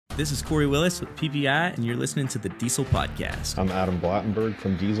This is Kory Willis with PPI, and you're listening to the Diesel Podcast. I'm Adam Blattenberg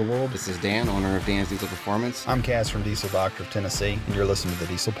from Diesel World. This is Dan, owner of Dan's Diesel Performance. I'm Cass from Diesel Doctor of Tennessee, and you're listening to the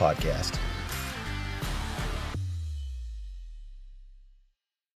Diesel Podcast.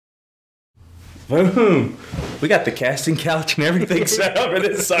 Boom! We got the casting couch and everything set up for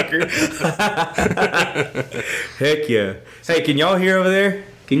this sucker. Heck yeah. Hey, can y'all hear over there?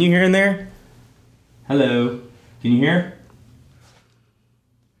 Can you hear in there? Hello. Can you hear?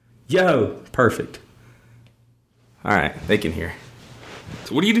 Yo, perfect. All right, they can hear.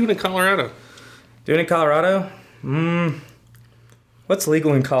 So what are you doing in Colorado? Doing in Colorado? What's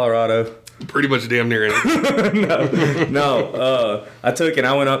legal in Colorado? Pretty much damn near it. No.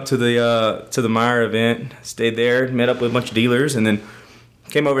 I went up to the Meyer event, stayed there, met up with a bunch of dealers, and then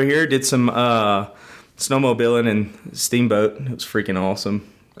came over here, did some snowmobiling and steamboat. It was freaking awesome.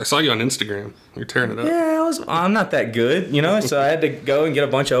 I saw you on Instagram. You're tearing it up. Yeah, I'm not that good, so I had to go and get a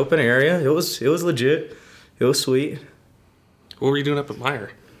bunch of open area. It was legit. It was sweet. What were you doing up at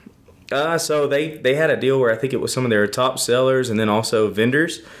Meyer? So they had a deal where I think it was some of their top sellers and then also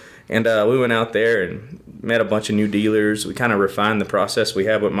vendors. And we went out there and met a bunch of new dealers. We kind of refined the process we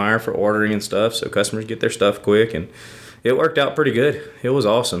have with Meyer for ordering and stuff so customers get their stuff quick. And it worked out pretty good. It was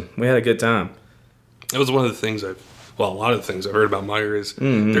awesome. We had a good time. That was one of the things a lot of the things I've heard about Meyer is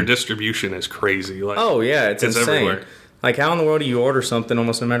their distribution is crazy. Like, oh, yeah, it's insane. Everywhere. Like, how in the world do you order something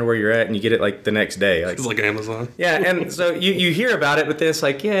almost no matter where you're at and you get it, like, the next day? It's like Amazon. Yeah, and so you hear about it, but then it's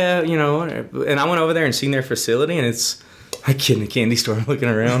like, yeah, whatever. And I went over there and seen their facility, and it's like in a candy store looking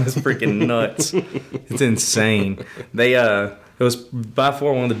around. It's freaking nuts. It's insane. It was by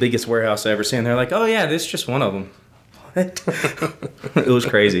far one of the biggest warehouses I ever seen. They're like, oh, yeah, this is just one of them. What? It was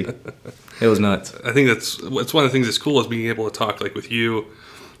crazy. It was nuts. I think it's one of the things that's cool is being able to talk like with you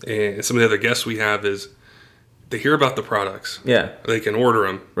and some of the other guests we have is they hear about the products. Yeah. They can order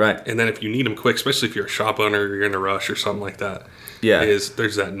them. Right. And then if you need them quick, especially if you're a shop owner or you're in a rush or something like that, yeah,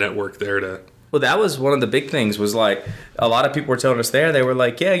 there's that network there to... Well, that was one of the big things was like a lot of people were telling us there. They were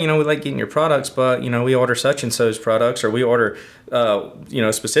like, yeah, we like getting your products, but, we order such and such products or we order,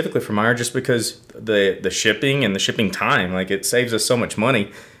 specifically from Meyer just because the shipping and the shipping time, like it saves us so much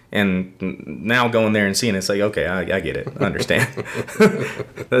money. And now going there and seeing it, it's like, okay, I get it. I understand.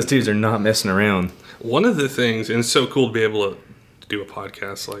 Those dudes are not messing around. One of the things, and it's so cool to be able to do a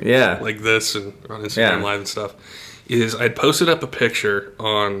podcast like this and on Instagram Live and stuff, is I'd posted up a picture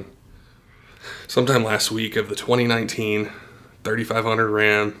on sometime last week of the 2019 3500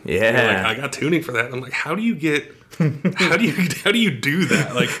 Ram. Yeah. I got tuning for that. And I'm like, how do you do that?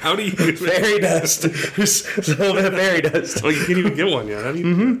 Like, how do you... Fairy dust. Just a little bit of fairy dust. Well, you can't even get one yet. How do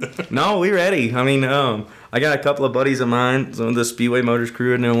you do that? No, we ready. I mean, I got a couple of buddies of mine, some of the Speedway Motors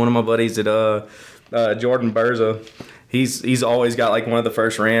crew, and then one of my buddies at Jordan Berza. He's always got like one of the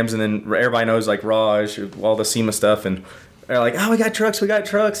first Rams, and then everybody knows like Raj, all the SEMA stuff, and they're like, oh, we got trucks.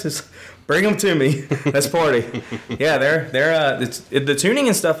 Just bring them to me. Let's party. Yeah, the tuning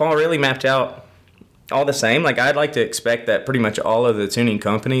and stuff all really mapped out all the same. Like I'd like to expect that pretty much all of the tuning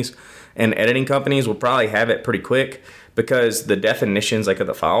companies and editing companies will probably have it pretty quick because the definitions like of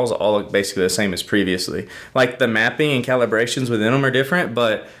the files all look basically the same as previously. Like the mapping and calibrations within them are different,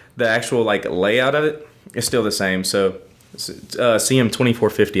 but the actual like layout of it is still the same. So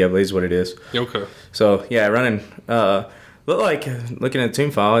CM2450 I believe is what it is. Okay. So yeah, running looking at the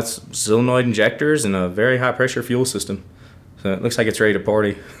tune file, it's solenoid injectors and a very high pressure fuel system. So it looks like it's ready to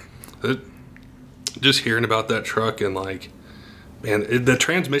party. Just hearing about that truck and like, man, the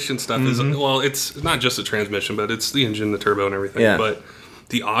transmission stuff is, it's not just the transmission, but it's the engine, the turbo and everything. Yeah. But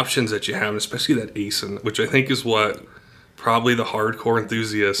the options that you have, especially that ASIN, which I think is what probably the hardcore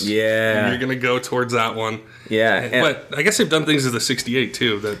enthusiasts. Yeah. You're going to go towards that one. Yeah. But I guess they've done things to the 68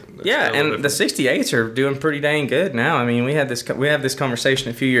 too. And the 68s are doing pretty dang good now. I mean, we had this conversation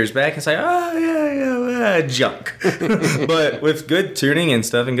a few years back and say, junk. But with good tuning and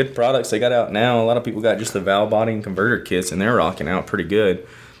stuff and good products they got out now, a lot of people got just the valve body and converter kits and they're rocking out pretty good.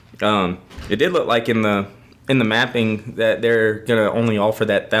 It did look like in the mapping that they're gonna only offer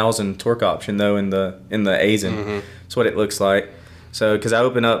that 1,000 torque option though in the ASIN. Mm-hmm. That's what it looks like. So, because I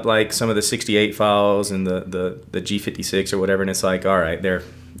open up like some of the 68 files and the G56 or whatever, and it's like, all right,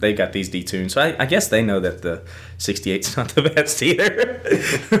 they've got these detuned. So I guess they know that the 68's not the best either.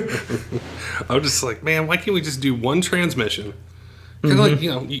 I was just like, man, why can't we just do one transmission? Kind of like,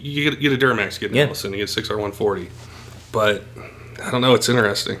 you get a Duramax, you get an Ellison, you get a 6R140. But I don't know, it's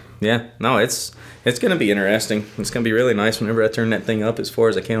interesting. Yeah, no, it's going to be interesting. It's going to be really nice whenever I turn that thing up as far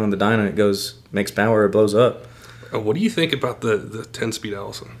as I can on the dyno and it makes power or blows up. What do you think about the 10-speed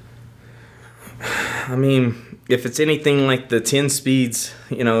Ellison? I mean, if it's anything like the 10 speeds,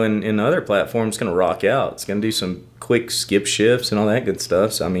 in other platforms, it's going to rock out. It's going to do some quick skip shifts and all that good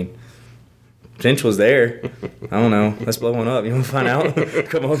stuff. So, I mean, potential's there. I don't know. Let's blow one up. You want to find out?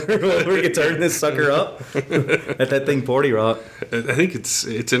 Come over. We can turn this sucker up. Let that thing party rock. I think it's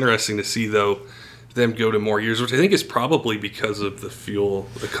interesting to see, though, them go to more years, which I think is probably because of the fuel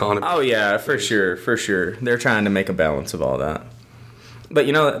economy. Oh, yeah, for sure. They're trying to make a balance of all that. But,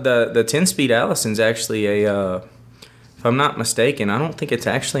 the 10-speed Allison's actually if I'm not mistaken, I don't think it's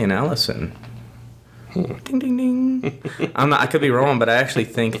actually an Allison. Ding, ding, ding. I could be wrong, but I actually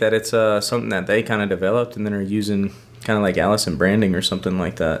think that it's something that they kind of developed and then are using kind of like Allison branding or something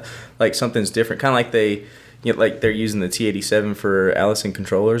like that. Like something's different. Kind of like they're using the T87 for Allison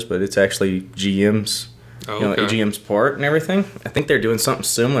controllers, but it's actually GM's, GM's part and everything. I think they're doing something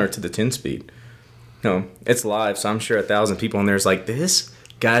similar to the 10-speed. It's live, so I'm sure 1,000 people in there is like, this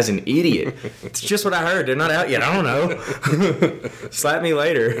guy's an idiot. It's just what I heard. They're not out yet. I don't know. Slap me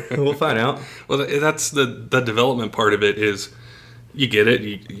later. We'll find out. Well, that's the development part of it is you get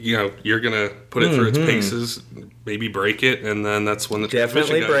it. You're going to put it through its paces, maybe break it, and then that's when the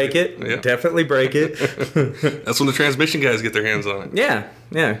Definitely break it. Yeah. Definitely break it. That's when the transmission guys get their hands on it. Yeah.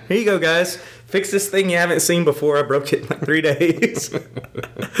 Here you go, guys. Fix this thing you haven't seen before. I broke it in like 3 days.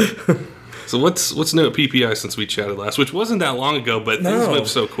 So what's new at PPI since we chatted last, which wasn't that long ago, but things move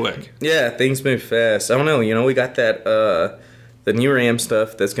so quick. Yeah, things move fast. I don't know. We got that the new RAM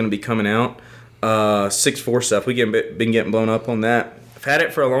stuff that's going to be coming out. 6.4 stuff. We've been getting blown up on that. I've had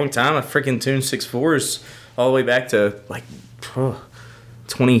it for a long time. I freaking tuned 6.4s all the way back to like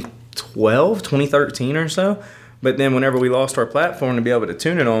 2012, 2013 or so. But then whenever we lost our platform to be able to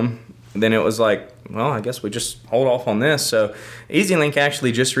tune it on, then it was like, well, I guess we just hold off on this. So EasyLink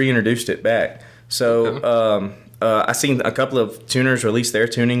actually just reintroduced it back. So I seen a couple of tuners release their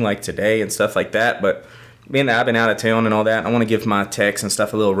tuning like today and stuff like that. But being that I've been out of town and all that, I want to give my techs and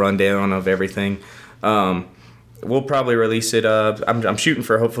stuff a little rundown of everything. We'll probably release it. I'm shooting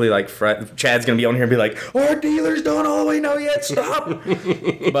for hopefully like Chad's going to be on here and be like, our dealers don't all the way know yet. Stop.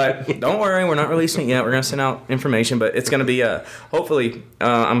 But don't worry, we're not releasing it yet. We're going to send out information, but it's going to be hopefully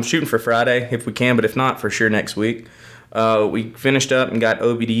I'm shooting for Friday if we can, but if not, for sure next week. We finished up and got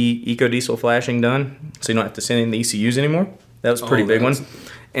OBD eco-diesel flashing done, so you don't have to send in the ECUs anymore. That was a pretty big one.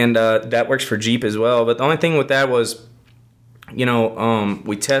 And that works for Jeep as well. But the only thing with that was,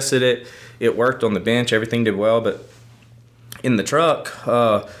 we tested it. It worked on the bench. Everything did well. But in the truck,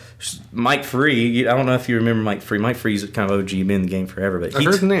 Mike Free, I don't know if you remember Mike Free. Mike Free's kind of OG, been in the game forever. But I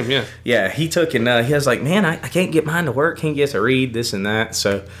heard the name, yeah. Yeah, he took and he was like, man, I can't get mine to work. Can't get to read this and that.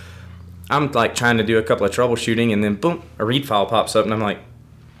 So I'm like trying to do a couple of troubleshooting. And then, boom, a read file pops up. And I'm like,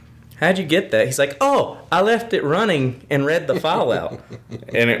 how'd you get that? He's like, oh, I left it running and read the file out.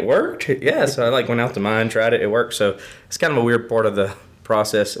 And it worked. Yeah, so I went out to mine, tried it. It worked. So it's kind of a weird part of the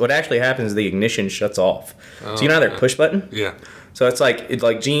process. What actually happens is the ignition shuts off. So you know how they're push button? Yeah. So it's like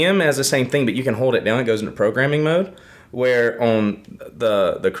GM has the same thing, but you can hold it down. It goes into programming mode. Where on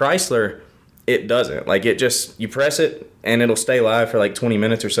the Chrysler, it doesn't. It just, you press it and it'll stay live for 20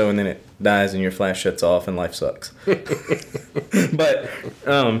 minutes or so, and then it dies and your flash shuts off and life sucks. But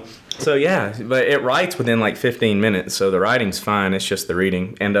so yeah, but it writes within 15 minutes, so the writing's fine. It's just the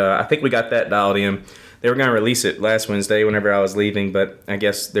reading, and I think we got that dialed in. They were gonna release it last Wednesday whenever I was leaving, but I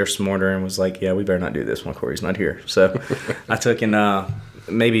guess they're smarter and was like, yeah, we better not do this when Kory's not here. So I took and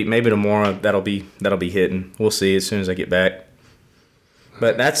maybe tomorrow that'll be hitting. We'll see as soon as I get back.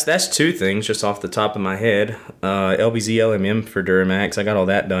 But that's two things just off the top of my head. LBZ LMM for Duramax. I got all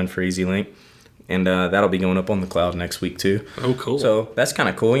that done for EasyLink. And that'll be going up on the cloud next week, too. Oh, cool. So that's kind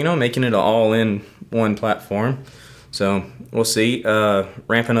of cool, making it an all-in-one platform. So we'll see.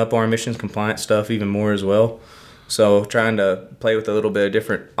 Ramping up our emissions compliance stuff even more as well. So trying to play with a little bit of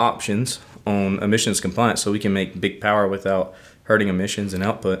different options on emissions compliance so we can make big power without hurting emissions and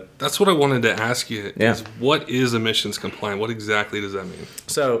output. That's what I wanted to ask you. Yeah. What is emissions compliant? What exactly does that mean?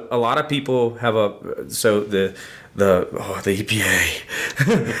 So a lot of people have the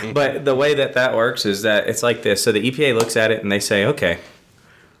EPA. But the way that works is that it's like this. So the EPA looks at it and they say, okay,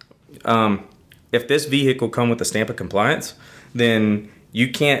 if this vehicle come with a stamp of compliance, then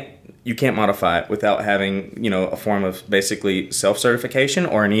you can't modify it without having, a form of basically self-certification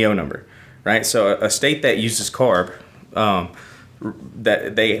or an EO number, right? So a state that uses CARB,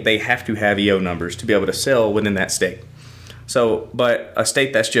 that they have to have EO numbers to be able to sell within that state. So, but a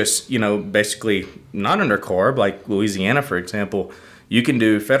state that's just, basically not under CARB, like Louisiana, for example, you can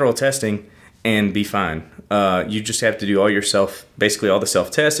do federal testing and be fine. You just have to do all the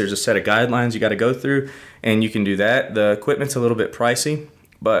self-tests. There's a set of guidelines you got to go through, and you can do that. The equipment's a little bit pricey,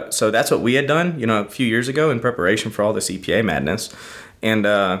 But so that's what we had done, a few years ago in preparation for all this EPA madness. And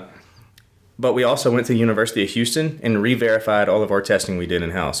but we also went to the University of Houston and re-verified all of our testing we did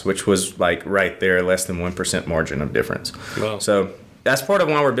in-house, which was like right there, less than 1% margin of difference. Wow. So that's part of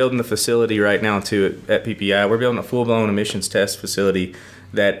why we're building the facility right now, too, at PPI. We're building a full-blown emissions test facility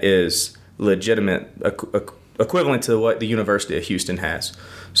that is legitimate, equivalent to what the University of Houston has.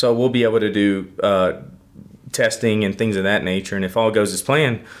 So we'll be able to do testing and things of that nature. And if all goes as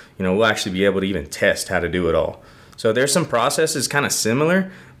planned, we'll actually be able to even test how to do it all. So there's some processes kind of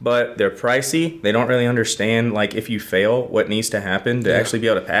similar, but they're pricey. They don't really understand, like, if you fail, what needs to happen to actually be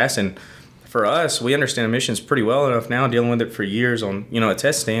able to pass. And for us, we understand emissions pretty well enough now, dealing with it for years on, a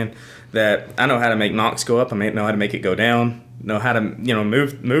test stand, that I know how to make NOx go up. I know how to make it go down, know how to,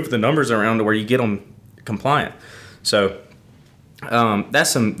 move the numbers around to where you get them compliant. So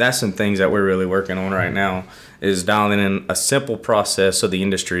that's some things that we're really working on right now, is dialing in a simple process so the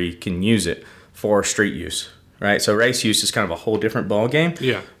industry can use it for street use. Right, so race use is kind of a whole different ball game.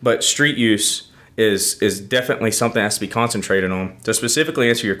 Yeah. But street use is definitely something that has to be concentrated on. To specifically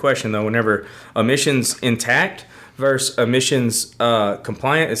answer your question, though, whenever emissions intact versus emissions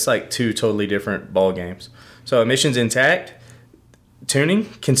compliant, it's like two totally different ball games. So emissions intact, tuning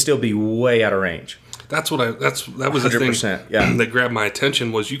can still be way out of range. That was the thing that grabbed my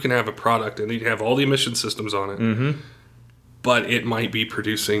attention, was you can have a product and you have all the emission systems on it. Mm-hmm. But it might be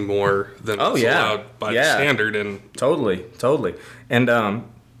producing more than what's allowed by the standard. And Totally. And,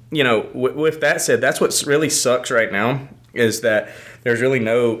 with that said, that's what really sucks right now, is that there's really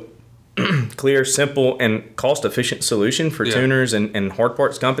no clear, simple, and cost-efficient solution for tuners and hard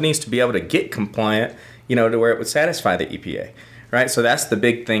parts companies to be able to get compliant, to where it would satisfy the EPA. Right? So that's the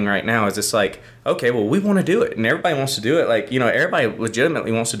big thing right now, is it's like, okay, well, we want to do it, and everybody wants to do it. Like, everybody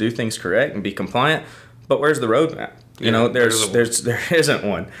legitimately wants to do things correct and be compliant, but where's the roadmap? There isn't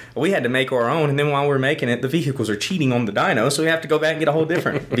one. We had to make our own, and then while we're making it, the vehicles are cheating on the dyno, so we have to go back and get a whole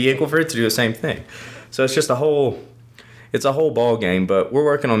different vehicle for it to do the same thing. So it's just a whole ball game. But we're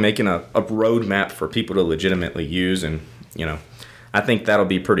working on making a roadmap for people to legitimately use, and I think that'll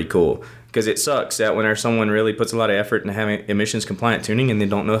be pretty cool, because it sucks that whenever someone really puts a lot of effort into having emissions compliant tuning and they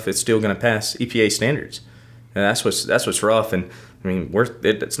don't know if it's still going to pass EPA standards. And that's what's rough. And I mean,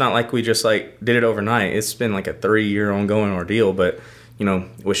 it's not like we just did it overnight. It's been like a 3-year ongoing ordeal. But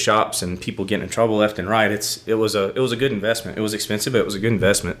with shops and people getting in trouble left and right, it was a good investment. It was expensive, but it was a good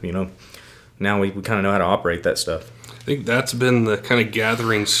investment. Now we kind of know how to operate that stuff. I think that's been the kind of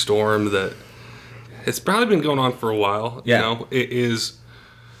gathering storm that it's probably been going on for a while. Yeah. It is.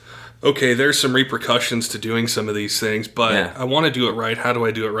 Okay, there's some repercussions to doing some of these things, but I want to do it right. How do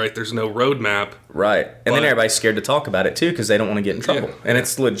I do it right? There's no roadmap. Right. And then everybody's scared to talk about it, too, because they don't want to get in trouble. And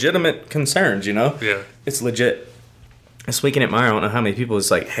it's legitimate concerns, Yeah. It's legit. This weekend at Meyer, I don't know how many people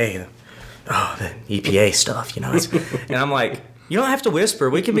is like, hey, the EPA stuff, and I'm like, you don't have to whisper.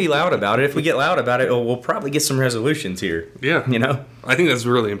 We can be loud about it. If we get loud about it, we'll probably get some resolutions here. Yeah. I think that's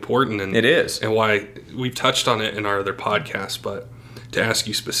really important. And it is. And why we've touched on it in our other podcasts, but to ask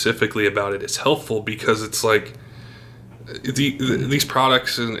you specifically about it is helpful, because it's like these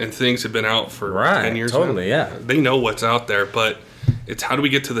products and things have been out for 10 years totally, now. They know what's out there, but it's how do we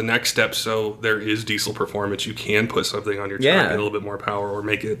get to the next step so there is diesel performance. You can put something on your truck, get a little bit more power, or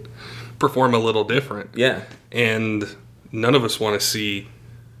make it perform a little different. Yeah. And none of us want to see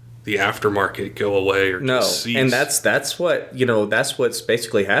the aftermarket go away or cease. And that's what's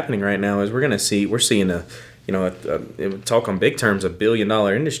basically happening right now, is we're seeing talk on big terms, $1 billion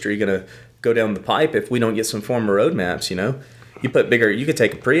industry going to go down the pipe if we don't get some form of roadmaps. You could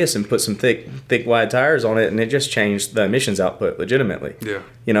take a Prius and put some thick wide tires on it, and it just changed the emissions output legitimately.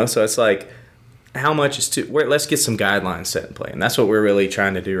 Yeah. So it's like, how much is let's get some guidelines set in play, and that's what we're really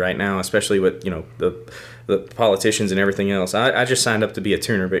trying to do right now, especially with the politicians and everything else. I just signed up to be a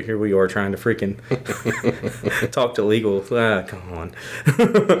tuner, but here we are trying to freaking talk to legal. Come on.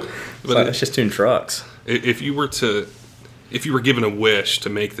 Let's just tune trucks. If you were given a wish to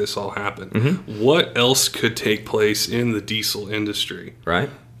make this all happen, what else could take place in the diesel industry, right,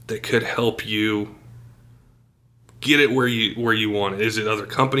 that could help you get it where you want it? Is it other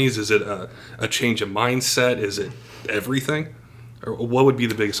companies? Is it a change of mindset? Is it everything? Or what would be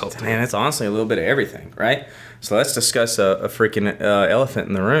the biggest help? Man, it's honestly a little bit of everything, right? So let's discuss a freaking elephant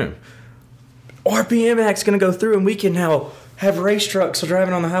in the room. RPM Act's going to go through, and we can now have race trucks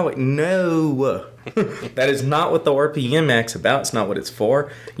driving on the highway. No. That is not what the RPM Act's about. It's not what it's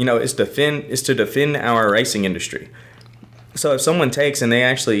for. It's to defend our racing industry. So if someone takes and they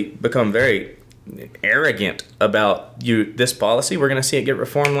actually become very arrogant about this policy, we're going to see it get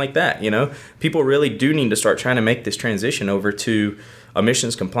reformed like that. People really do need to start trying to make this transition over to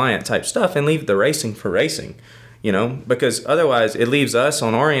emissions compliant type stuff and leave the racing for racing, you know, because otherwise it leaves us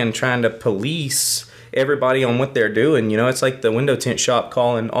on our end trying to police everybody on what they're doing. You know, it's like the window tint shop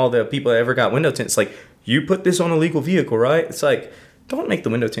calling all the people that ever got window tints like, you put this on a legal vehicle, right? It's like, don't make the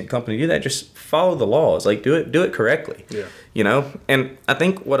window tint company do that. Just follow the laws. Like, do it correctly. Yeah. You know? And I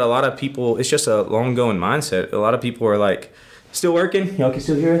think what a lot of people, it's just a long going mindset. A lot of people are like, still working? Y'all can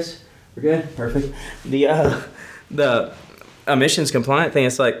still hear us? We're good? Perfect. The emissions compliant thing,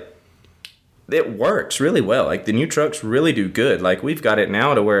 it's like, it works really well. Like, the new trucks really do good. Like, we've got it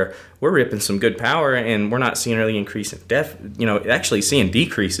now to where we're ripping some good power and we're not seeing really increase in actually seeing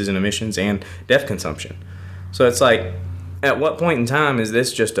decreases in emissions and DEF consumption. So it's like, at what point in time is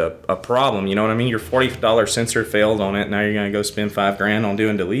this just a problem? You know what I mean? Your $40 sensor failed on it. Now you're going to go spend $5,000 on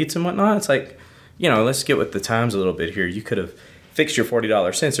doing deletes and whatnot. It's like, you know, let's get with the times a little bit here. You could have fixed your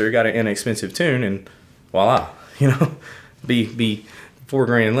 $40 sensor, got an inexpensive tune, and voila, you know, be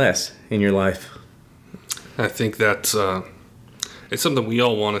 $4,000 less in your life. I think that's it's something we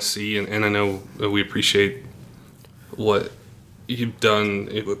all want to see, and I know we appreciate what you've done,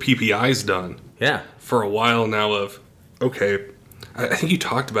 what PPI's done. Yeah. For a while now of, okay, I think you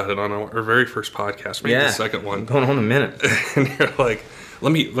talked about it on our very first podcast, maybe the second one. Going on a minute. And you're like,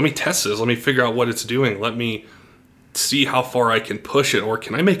 let me test this. Let me figure out what it's doing. Let me see how far I can push it, or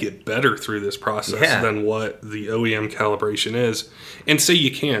can I make it better through this process than what the OEM calibration is? And say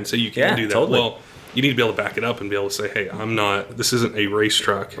you can do that. Totally. Well, you need to be able to back it up and be able to say, hey, this isn't a race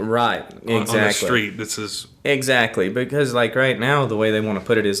truck. Right. Exactly. On the street. This is... Exactly. Because, like, right now, the way they want to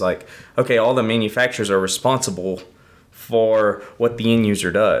put it is like, okay, all the manufacturers are responsible for what the end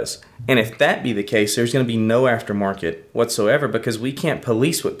user does. And if that be the case, there's going to be no aftermarket whatsoever because we can't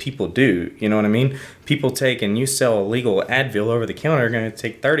police what people do. You know what I mean? People take and you sell illegal Advil over the counter, are going to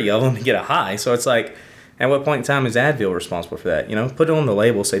take 30 of them to get a high. So it's like, at what point in time is Advil responsible for that? You know, put it on the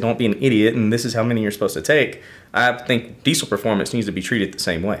label, say don't be an idiot, and this is how many you're supposed to take. I think diesel performance needs to be treated the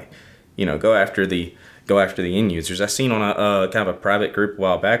same way. You know, go after the end users. I seen on a kind of a private group a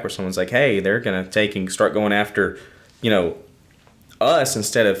while back where someone's like, hey, they're going to take and start going after, you know, us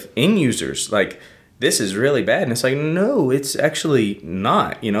instead of end users. Like, this is really bad. And it's like, no, it's actually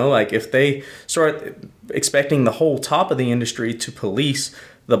not. You know, like if they start expecting the whole top of the industry to police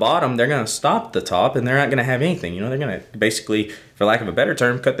the bottom, they're going to stop the top and they're not going to have anything. You know, they're going to basically, for lack of a better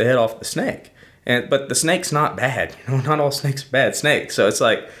term, cut the head off the snake. But the snake's not bad. You know, not all snakes are bad snakes. So it's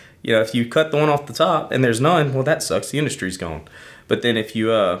like, you know, if you cut the one off the top and there's none, well, that sucks. The industry's gone. But then if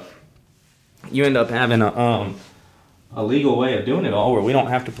you end up having a legal way of doing it all where we don't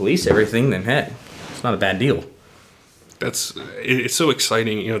have to police everything, then heck, it's not a bad deal. It's so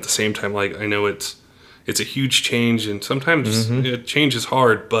exciting, you know, at the same time, like, I know it's a huge change, and sometimes change is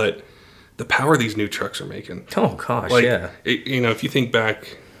hard, but the power these new trucks are making. Oh, gosh, like, yeah. You know, if you think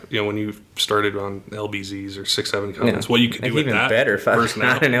back, you know, when you started on LBZs or 6.7 Cummins, what you could do with even that. Better,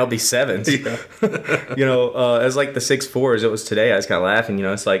 5.9 and LB7s. Yeah. You know, as like the 6.4s, it was today, I was kind of laughing, you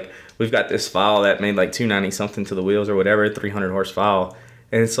know, it's like, we've got this file that made like 290 something to the wheels or whatever, 300 horse file,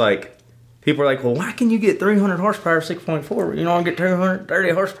 and it's like, people are like, well, why can you get 300 horsepower 6.4? You know, I get 230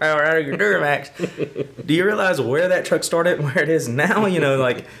 horsepower out of your Duramax. Do you realize where that truck started and where it is now? You know,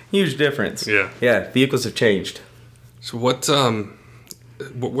 like, huge difference. Yeah. Yeah, vehicles have changed. So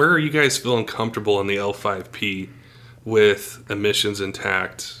where are you guys feeling comfortable in the L5P with emissions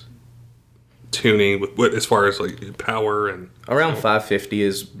intact, tuning, with what as far as like power and... Around 550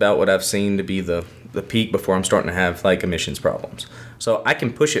 is about what I've seen to be the peak before I'm starting to have like emissions problems. So I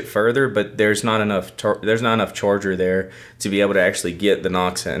can push it further, but there's not enough charger there to be able to actually get the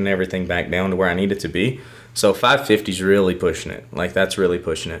NOx and everything back down to where I need it to be. So 550 is really pushing it. Like, that's really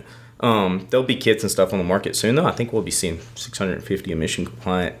pushing it. There'll be kits and stuff on the market soon, though. I think we'll be seeing 650 emission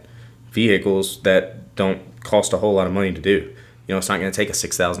compliant vehicles that don't cost a whole lot of money to do. You know, it's not going to take a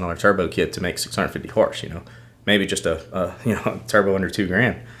 $6,000 turbo kit to make 650 horse. You know, maybe just a turbo under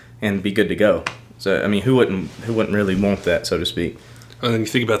 $2,000 and be good to go. So I mean, who wouldn't really want that, so to speak? And then you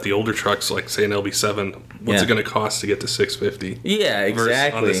think about the older trucks, like say an LB7. What's it going to cost to get to 650? Yeah,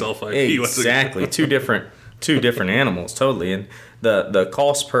 exactly. On this L5P, exactly. two different animals, totally. And the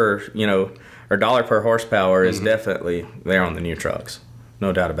cost per, you know, or dollar per horsepower is definitely there on the new trucks,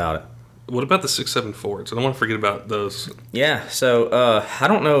 no doubt about it. What about the 6.7 Fords? I don't want to forget about those. Yeah, so I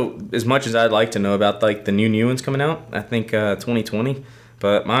don't know as much as I'd like to know about like the new ones coming out. I think 2020,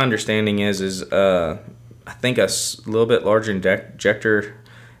 but my understanding is I think a little bit larger injector,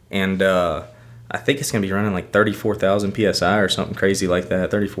 and I think it's going to be running like 34,000 PSI or something crazy like that,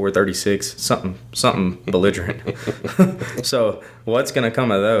 34, 36, something belligerent. So what's going to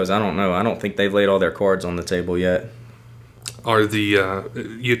come of those? I don't know. I don't think they've laid all their cards on the table yet. are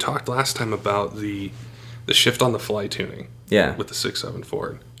the you talked last time about the shift on the fly tuning. Yeah. With the 6.7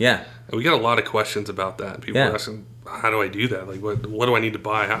 Ford. Yeah. And we got a lot of questions about that. People are asking, how do I do that? Like, what do I need to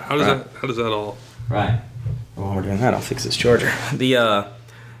buy? How does that all? Right. While we're doing that, I'll fix this charger.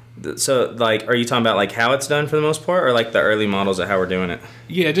 So like, are you talking about like how it's done for the most part, or like the early models of how we're doing it?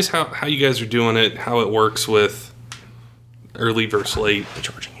 Yeah, just how you guys are doing it, how it works with early versus late.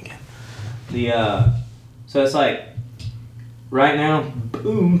 Charging again. So it's like right now,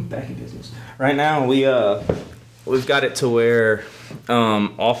 boom, back in business. Right now we've got it to where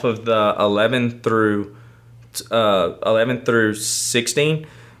off of the 11 through 16,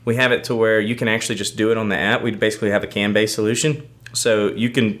 we have it to where you can actually just do it on the app. We basically have a CAN-based solution, so you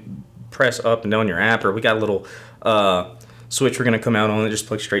can press up and down your app, or we got a little switch we're going to come out on that just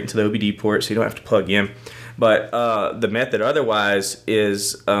plugs straight into the OBD port, so you don't have to plug in. But the method otherwise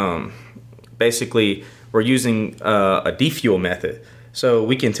is basically we're using a defuel method. So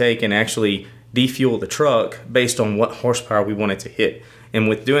we can take and actually defuel the truck based on what horsepower we want it to hit. And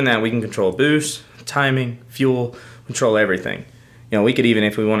with doing that, we can control boost, timing, fuel, control everything. You know, we could even,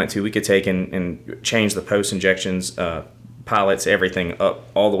 if we wanted to, we could take and change the post injections, pilots, everything up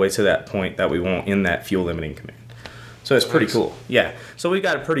all the way to that point that we want in that fuel limiting command. So it's pretty cool. Yeah. So we've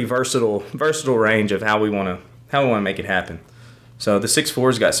got a pretty versatile range of how we want to make it happen. So the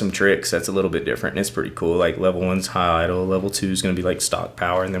 6.4's got some tricks that's a little bit different, and it's pretty cool. Like level 1's high idle, level 2 is going to be like stock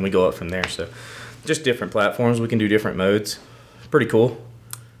power, and then we go up from there. So just different platforms. We can do different modes. Pretty cool.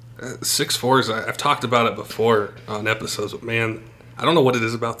 6.4's, I've talked about it before on episodes, but man, I don't know what it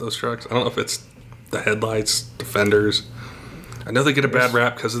is about those trucks. I don't know if it's the headlights, the fenders. I know they get a bad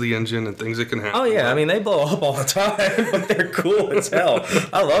rap because of the engine and things that can happen. Oh, yeah. I mean, they blow up all the time, but they're cool as hell.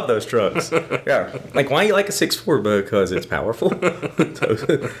 I love those trucks. Yeah. Like, why do you like a 6.4? Because it's powerful.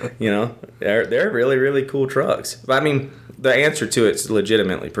 You know, they're really, really cool trucks. But, I mean, the answer to it's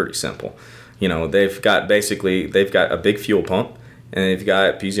legitimately pretty simple. You know, they've got a big fuel pump, and they've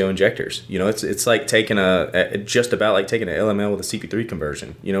got piezo injectors. You know, it's like taking just about like taking an LML with a CP3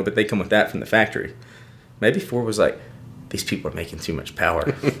 conversion, you know, but they come with that from the factory. Maybe Ford was like, these people are making too much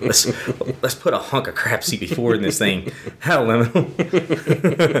power. Let's put a hunk of crap CP4 in this thing. How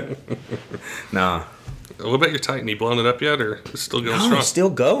liminal? Nah. What about your Titan? You blown it up yet, or is it still going strong? strong? It's still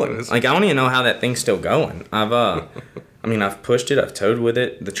going. Like, I don't even know how that thing's still going. I've pushed it. I've towed with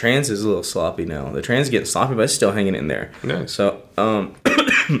it. The trans is a little sloppy now. The trans is getting sloppy, but it's still hanging in there. Nice. So,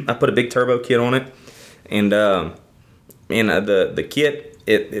 I put a big turbo kit on it, and the kit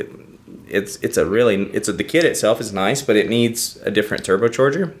the kit itself is nice, but it needs a different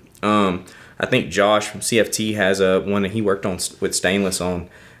turbocharger. I think Josh from CFT has one that he worked on with stainless on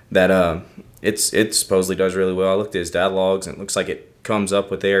that it supposedly does really well. I looked at his data logs, and it looks like it comes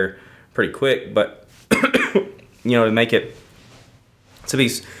up with air pretty quick, but you know, to make it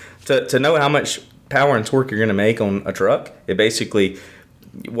to know how much power and torque you're going to make on a truck, it basically,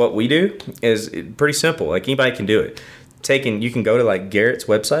 what we do is pretty simple. Like, anybody can do it. You can go to like Garrett's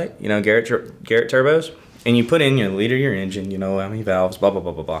website, you know, Garrett Turbos, and you put in your liter, your engine, you know, how many valves, blah, blah,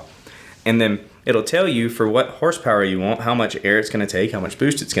 blah, blah, blah. And then it'll tell you for what horsepower you want, how much air it's going to take, how much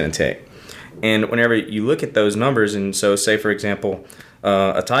boost it's going to take. And whenever you look at those numbers, and so say, for example,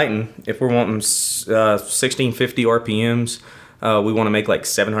 a Titan, if we're wanting 1650 RPMs, we want to make like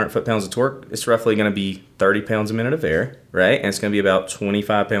 700 foot-pounds of torque, it's roughly going to be 30 pounds a minute of air, right? And it's going to be about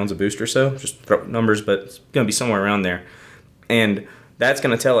 25 pounds of boost or so. Just throw numbers, but it's going to be somewhere around there. And that's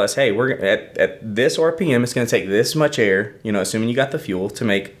going to tell us, hey, we're at this RPM, it's going to take this much air, you know, assuming you got the fuel, to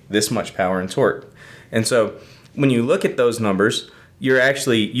make this much power and torque. And so when you look at those numbers,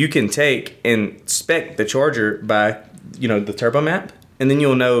 you can take and spec the charger by, you know, the turbo map. And then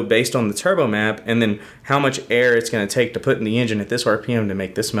you'll know based on the turbo map and then how much air it's going to take to put in the engine at this RPM to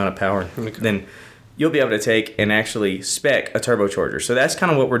make this amount of power. Okay. Then you'll be able to take and actually spec a turbocharger. So that's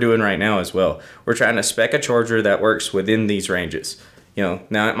kind of what we're doing right now as well. We're trying to spec a charger that works within these ranges. You know,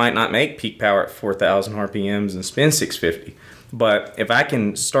 now it might not make peak power at 4,000 RPMs and spin 650. But if I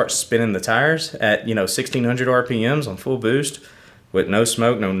can start spinning the tires at, you know, 1,600 RPMs on full boost with no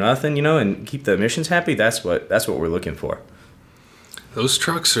smoke, no nothing, you know, and keep the emissions happy, that's what we're looking for. Those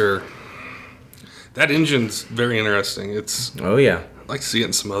trucks that engine's very interesting. Oh yeah, I'd like to see it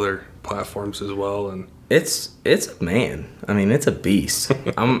in some other platforms as well, and it's man. I mean, it's a beast.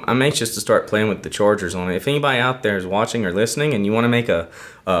 I'm anxious to start playing with the chargers on it. If anybody out there is watching or listening, and you want to make a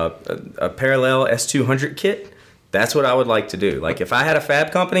parallel S200 kit, that's what I would like to do. Like, if I had a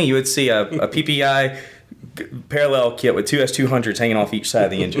fab company, you would see a PPI parallel kit with two S200s hanging off each side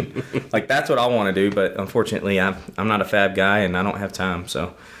of the engine. Like, that's what I want to do, but unfortunately I'm not a fab guy and I don't have time,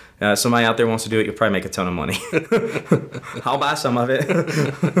 so Somebody out there wants to do it, you'll probably make a ton of money. I'll buy some of it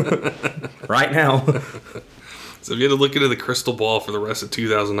right now. So if you had to look into the crystal ball for the rest of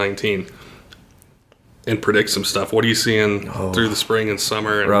 2019 and predict some stuff, what are you seeing through the spring and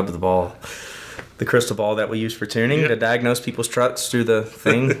summer? Rub the ball. The crystal ball that we use for tuning to diagnose people's trucks through the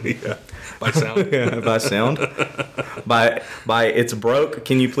thing. Yeah, by sound. By sound. By it's broke.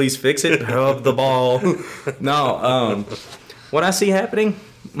 Can you please fix it? Rub the ball. No. What I see happening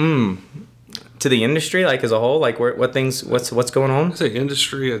to the industry, like as a whole, like what's going on? I'd say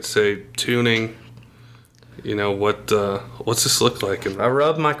industry. I'd say tuning. You know what's this look like? I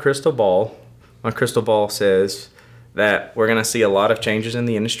rub my crystal ball. My crystal ball says that we're going to see a lot of changes in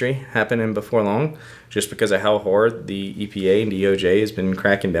the industry happening before long, just because of how hard the EPA and DOJ has been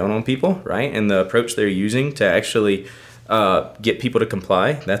cracking down on people, right? And the approach they're using to actually get people to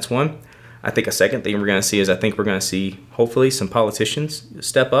comply. That's one. I think a second thing we're going to see is we're going to see, hopefully, some politicians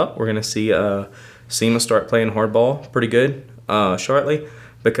step up. We're going to see SEMA start playing hardball pretty good shortly,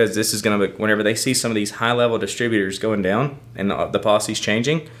 because this is going to be, whenever they see some of these high-level distributors going down and the policy's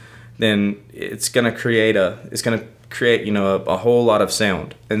changing, then it's going to create a whole lot of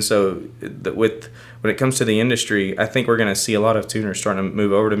sound. And so when it comes to the industry, I think we're going to see a lot of tuners starting to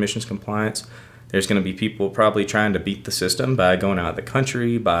move over to emissions compliance. There's going to be people probably trying to beat the system by going out of the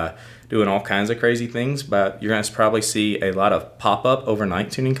country, by doing all kinds of crazy things. But you're going to probably see a lot of pop-up overnight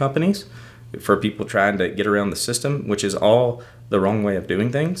tuning companies for people trying to get around the system, which is all the wrong way of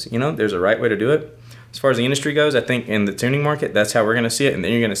doing things. There's a right way to do it. As far as the industry goes, I think in the tuning market, that's how we're going to see it. And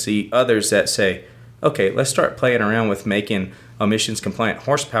then you're going to see others that say, okay, let's start playing around with making emissions compliant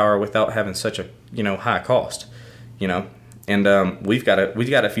horsepower without having such a high cost. And we've got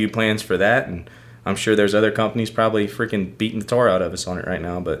a few plans for that, and I'm sure there's other companies probably freaking beating the tar out of us on it right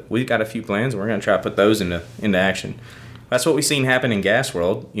now. But we've got a few plans, and we're going to try to put those into action. That's what we've seen happen in gas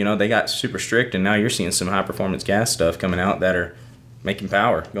world. They got super strict, and now you're seeing some high performance gas stuff coming out that are making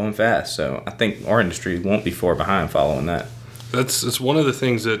power, going fast. So I think our industry won't be far behind following that. It's one of the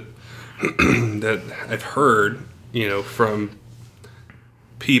things that that I've heard, from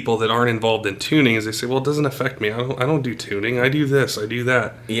people that aren't involved in tuning, is they say, well, it doesn't affect me. I don't do tuning. I do this. I do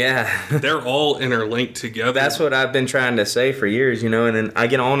that. Yeah. They're all interlinked together. That's what I've been trying to say for years, and then I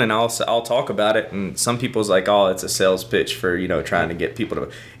get on and I'll talk about it, and some people's like, oh, it's a sales pitch for, trying to get people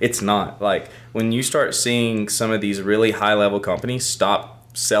to. It's not. Like, when you start seeing some of these really high-level companies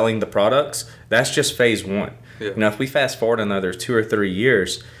stop selling the products, that's just phase one. Yeah. If we fast forward another 2 or 3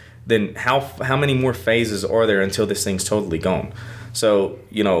 years, then how many more phases are there until this thing's totally gone? So,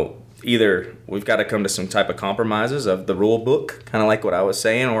 either we've got to come to some type of compromises of the rule book, kind of like what I was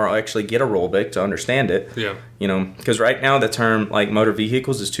saying, or actually get a rule book to understand it. Yeah. Because right now the term like motor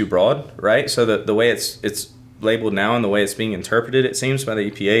vehicles is too broad, right? So the way it's labeled now and the way it's being interpreted, it seems by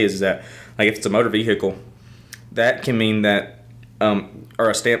the EPA, is that like if it's a motor vehicle, that can mean that or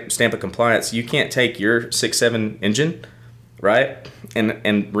a stamp of compliance, you can't take your 6.7 engine, right,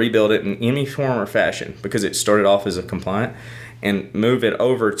 and rebuild it in any form or fashion because it started off as a compliant, and move it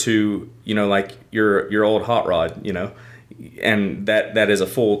over to like your old hot rod, and that is a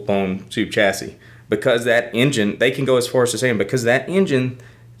full blown tube chassis, because that engine, they can go as far as to saying, because that engine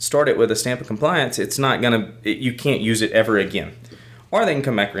started with a stamp of compliance, it's not gonna, you can't use it ever again. Or they can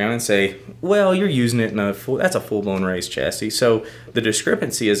come back around and say, well, you're using it in that's a full-blown raised chassis. So the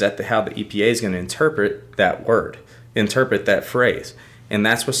discrepancy is at how the EPA is going to interpret that word, interpret that phrase. And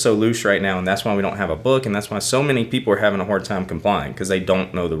that's what's so loose right now, and that's why we don't have a book, and that's why so many people are having a hard time complying, because they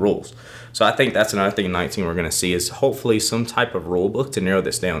don't know the rules. So I think that's another thing in 19 we're going to see, is hopefully some type of rule book to narrow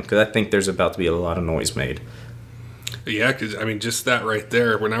this down, because I think there's about to be a lot of noise made. Yeah, because, just that right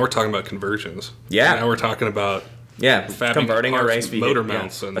there, now we're talking about conversions. Yeah. Now we're talking about... Yeah, converting a race vehicle, motor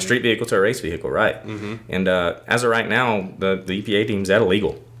mounts, a street vehicle to a race vehicle, right? Mm-hmm. And as of right now, the EPA deems that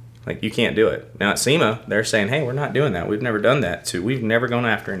illegal. Like, you can't do it. Now at SEMA, they're saying, hey, we're not doing that. We've never done that. We've never gone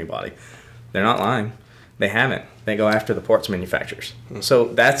after anybody. They're not lying. They haven't. They go after the parts manufacturers. Mm-hmm. So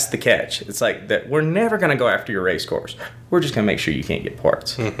that's the catch. It's like that. We're never going to go after your race cars. We're just going to make sure you can't get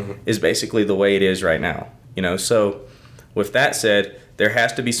parts. Mm-hmm. Is basically the way it is right now. So with that said, there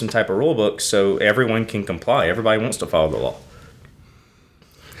has to be some type of rule book so everyone can comply. Everybody wants to follow the law.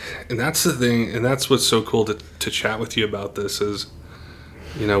 And that's the thing, and that's what's so cool to chat with you about this is,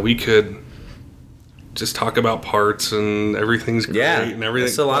 we could just talk about parts and everything's great and everything.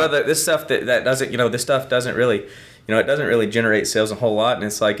 It's a lot of this stuff that doesn't, this stuff doesn't really, it doesn't really generate sales a whole lot, and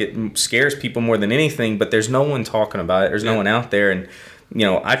it's like it scares people more than anything, but there's no one talking about it. There's no one out there, and,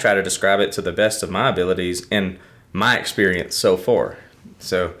 I try to describe it to the best of my abilities and my experience so far.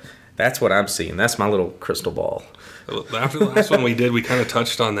 So That's what I'm seeing. That's my little crystal ball. After the last one we did, we kind of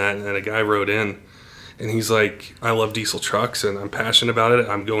touched on that, and a guy wrote in, and he's like, I love diesel trucks, and I'm passionate about it.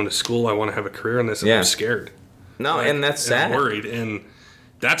 I'm going to school. I want to have a career in this, and I'm scared. No, and that's sad. I'm worried, and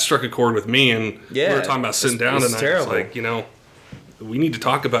that struck a chord with me, and we were talking about sitting down, and I was like, we need to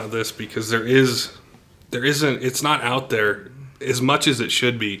talk about this because it's not out there as much as it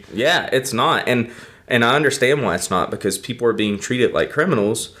should be. Yeah, it's not, and I understand why it's not, because people are being treated like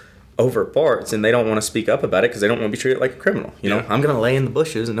criminals over parts, and they don't want to speak up about it because they don't want to be treated like a criminal. You know, I'm going to lay in the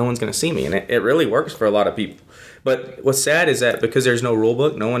bushes and no one's going to see me, and it really works for a lot of people. But what's sad is that because there's no rule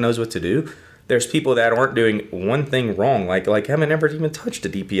book, no one knows what to do. There's people that aren't doing one thing wrong, like haven't never even touched a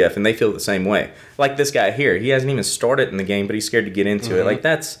DPF, and they feel the same way. Like this guy here, he hasn't even started in the game, but he's scared to get into it. Like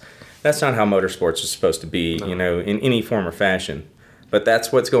that's not how motorsports is supposed to be, in any form or fashion. But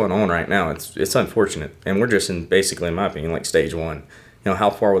that's what's going on right now. It's unfortunate, and we're just in basically, in my opinion, like stage one.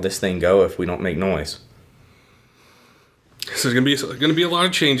 How far will this thing go if we don't make noise? So there's going to be a lot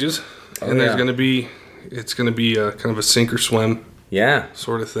of changes, and there's going to be kind of a sink or swim,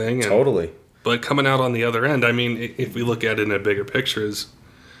 sort of thing. Totally. But coming out on the other end, I mean, if we look at it in a bigger picture, is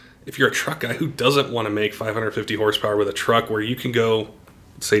if you're a truck guy who doesn't want to make 550 horsepower with a truck where you can go,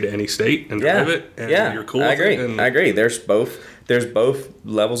 say, to any state and drive it, and you're cool with it. I agree. There's both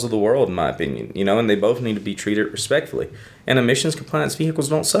levels of the world, in my opinion, and they both need to be treated respectfully. And emissions compliance vehicles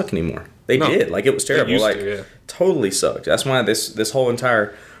don't suck anymore. They did. Like, it was terrible. Totally sucked. That's why this whole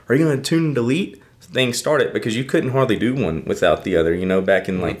entire, are you going to tune and delete thing started, because you couldn't hardly do one without the other, back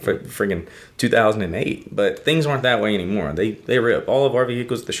in like friggin' 2008. But things aren't that way anymore. They rip. All of our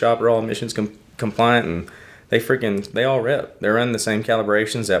vehicles at the shop are all emissions compliant, and they all rip. They're running the same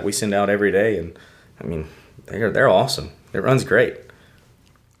calibrations that we send out every day, and I mean, they're awesome. It runs great.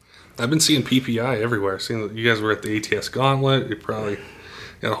 I've been seeing PPI everywhere. Seeing that you guys were at the ATS Gauntlet. You probably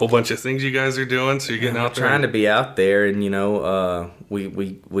got a whole bunch of things you guys are doing, so you're getting out there. Trying to be out there, and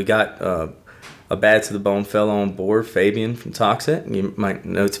we got a bad to the bone fellow on board, Fabian from Toxic. You might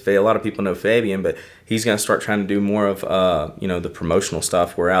know a lot of people know Fabian, but he's going to start trying to do more of the promotional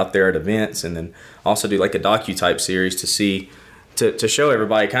stuff. We're out there at events, and then also do like a docu-type series to show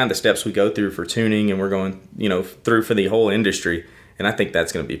everybody kind of the steps we go through for tuning, and we're going through for the whole industry. And I think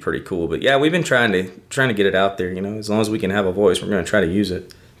that's going to be pretty cool. But yeah, we've been trying to get it out there. As long as we can have a voice, we're going to try to use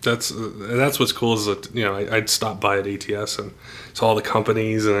it. That's what's cool is that I'd stop by at ATS and saw all the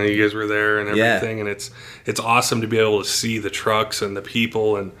companies, and you guys were there and everything, and it's awesome to be able to see the trucks and the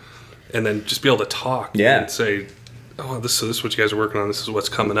people, and then just be able to talk and say, oh, this is what you guys are working on, this is what's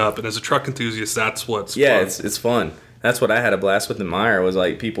coming up. And as a truck enthusiast, that's what's fun. It's fun. That's what I had a blast with in Meyer, was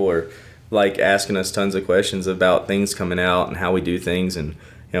like people are like asking us tons of questions about things coming out and how we do things, and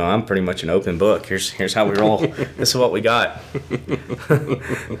I'm pretty much an open book. Here's how we roll. This is what we got. We're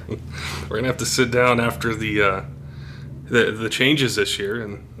gonna have to sit down after the changes this year,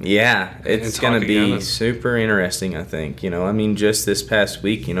 and it's gonna be super interesting. I think just this past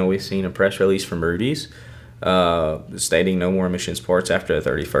week, we've seen a press release from Rudy's stating no more emissions parts after the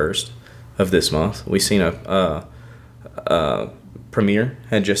 31st of this month. We've seen a Premier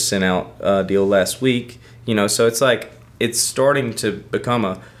had just sent out a deal last week. So it's like, it's starting to become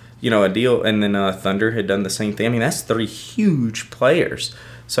a deal, and then Thunder had done the same thing. I mean, that's 3 huge players.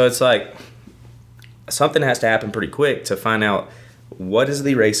 So it's like something has to happen pretty quick to find out what is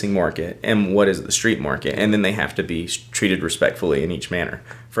the racing market and what is the street market, and then they have to be treated respectfully in each manner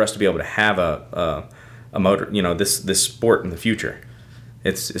for us to be able to have a motor, this sport in the future.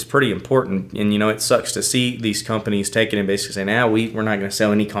 It's pretty important, and it sucks to see these companies take it and basically say, "Now we're not going to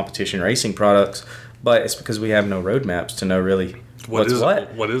sell any competition racing products." But it's because we have no roadmaps to know really what's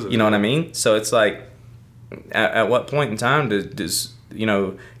what. What is it? You know what I mean? So it's like, at what point in time does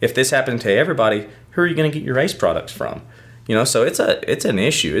if this happened to everybody, who are you going to get your race products from? So it's an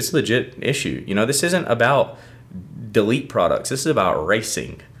issue. It's a legit issue. This isn't about delete products. This is about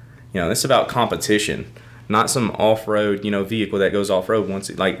racing. This is about competition, not some off-road vehicle that goes off-road.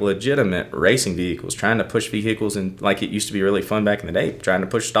 Like legitimate racing vehicles, trying to push vehicles, and like it used to be really fun back in the day, trying to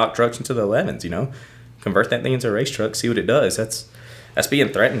push stock trucks into the 11s. Convert that thing into a race truck, see what it does. That's being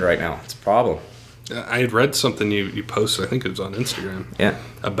threatened right now. It's a problem. I had read something you posted, I think it was on Instagram,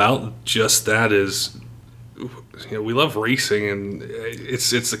 about just that. Is we love racing, and it's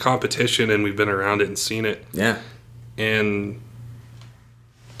the competition, and we've been around it and seen it. Yeah. And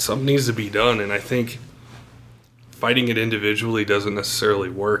something needs to be done, and I think fighting it individually doesn't necessarily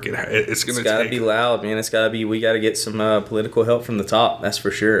work. It's got to be loud, man. We got to get some political help from the top. That's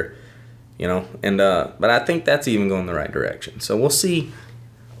for sure. And but I think that's even going the right direction. So we'll see.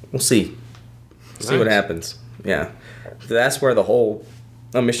 See what happens. Yeah, that's where the whole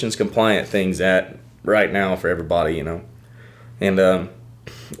emissions compliant things at right now for everybody, you know. And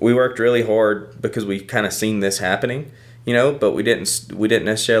we worked really hard because we kind of seen this happening, you know, but we didn't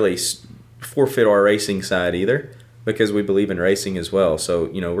necessarily forfeit our racing side either, because we believe in racing as well. So,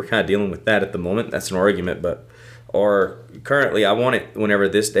 you know, we're kind of dealing with that at the moment. That's an argument, but currently I want it, whenever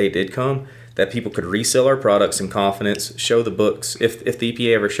this day did come, that people could resell our products in confidence, show the books. If the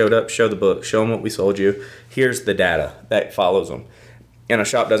EPA ever showed up, show the book, show them what we sold you. Here's the data that follows them. And a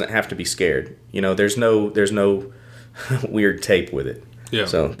shop doesn't have to be scared. You know, there's no weird tape with it. Yeah.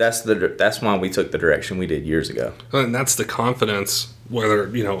 So that's why we took the direction we did years ago. And that's the confidence, whether,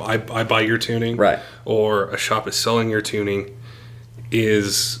 you know, I buy your tuning, right, or a shop is selling your tuning,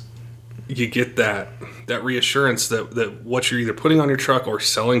 is you get that reassurance that what you're either putting on your truck or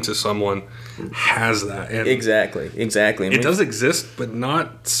selling to someone has that. And exactly. It does exist, but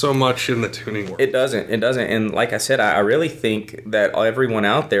not so much in the tuning world. It doesn't. And like I said, I really think that everyone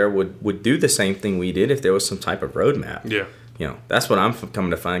out there would do the same thing we did if there was some type of roadmap. Yeah. You know, that's what I'm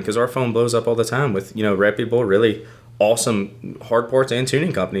coming to find, because our phone blows up all the time with, you know, reputable, really awesome hard parts and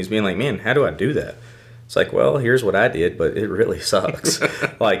tuning companies being like, man, how do I do that? It's like, well, here's what I did, but it really sucks.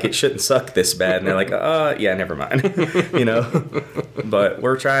 Like, it shouldn't suck this bad. And they're like, yeah, never mind. You know, but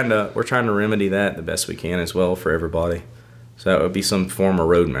we're trying to remedy that the best we can as well for everybody. So it would be some form of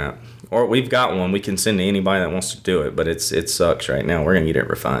roadmap, or we've got one we can send to anybody that wants to do it. But it sucks right now. We're gonna get it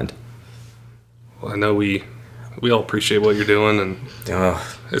refined. Well, I know we all appreciate what you're doing, and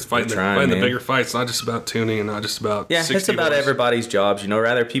it's fighting the bigger fights, not just about tuning and not just about it's about everybody's jobs, you know.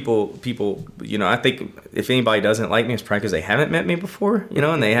 Rather people, you know, I think if anybody doesn't like me, it's probably because they haven't met me before, you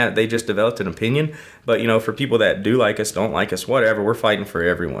know, and they just developed an opinion. But, you know, for people that do like us, don't like us, whatever, we're fighting for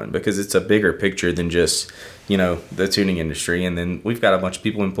everyone, because it's a bigger picture than just, you know, the tuning industry. And then we've got a bunch of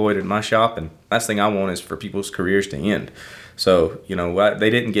people employed in my shop, and last thing I want is for people's careers to end. So, you know, they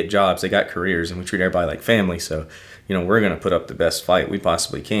didn't get jobs, they got careers, and we treat everybody like family. So, you know, we're going to put up the best fight we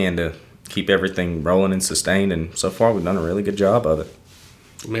possibly can to keep everything rolling and sustained. And so far, we've done a really good job of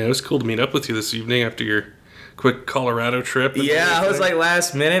it. Man, it was cool to meet up with you this evening after your quick Colorado trip. Yeah, I was like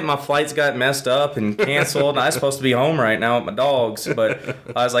last minute. My flights got messed up and canceled. I was supposed to be home right now with my dogs, but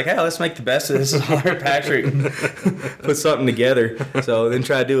I was like, hey, let's make the best of this. Holler at Patrick and put something together. So then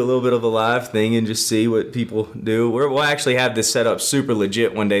try to do a little bit of a live thing and just see what people do. We'll actually have this set up super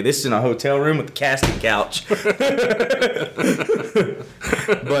legit one day. This is in a hotel room with a casting couch. But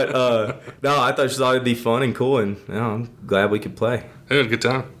no, I thought it'd be fun and cool, and you know, I'm glad we could play. It was a good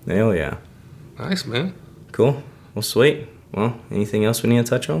time. Hell yeah. Nice, man. Cool. Well, sweet. Well, anything else we need to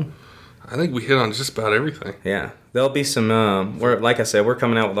touch on? I think we hit on just about everything. Yeah. There'll be some, like I said, we're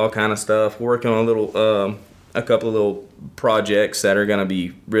coming out with all kind of stuff. We're working on a couple of little projects that are going to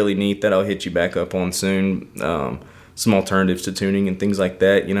be really neat that I'll hit you back up on soon. Some alternatives to tuning and things like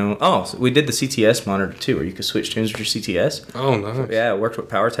that, you know. Oh, so we did the CTS monitor too, where you could switch tunes with your CTS. Oh, nice. Yeah, I worked with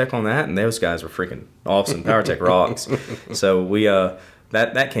PowerTech on that, and those guys were freaking awesome. PowerTech rocks. So we,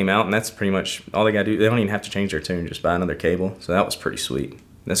 that came out, and that's pretty much all they got to do. They don't even have to change their tune, just buy another cable. So that was pretty sweet.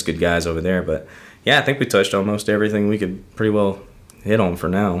 That's good guys over there. But yeah, I think we touched on most everything we could pretty well hit on for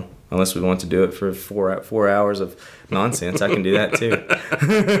now. Unless we want to do it for 4 hours of nonsense, I can do that too.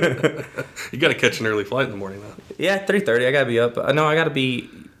 You got to catch an early flight in the morning, though. Yeah, 3:30. I got to be up. No, I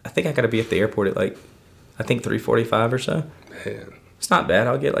think I got to be at the airport at 3:45 or so. Man, it's not bad.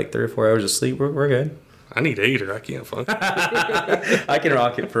 I'll get 3 or 4 hours of sleep. We're good. I need 8 or I can't function. I can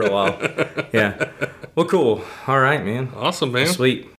rock it for a while. Yeah. Well, cool. All right, man. Awesome, man. Sweet.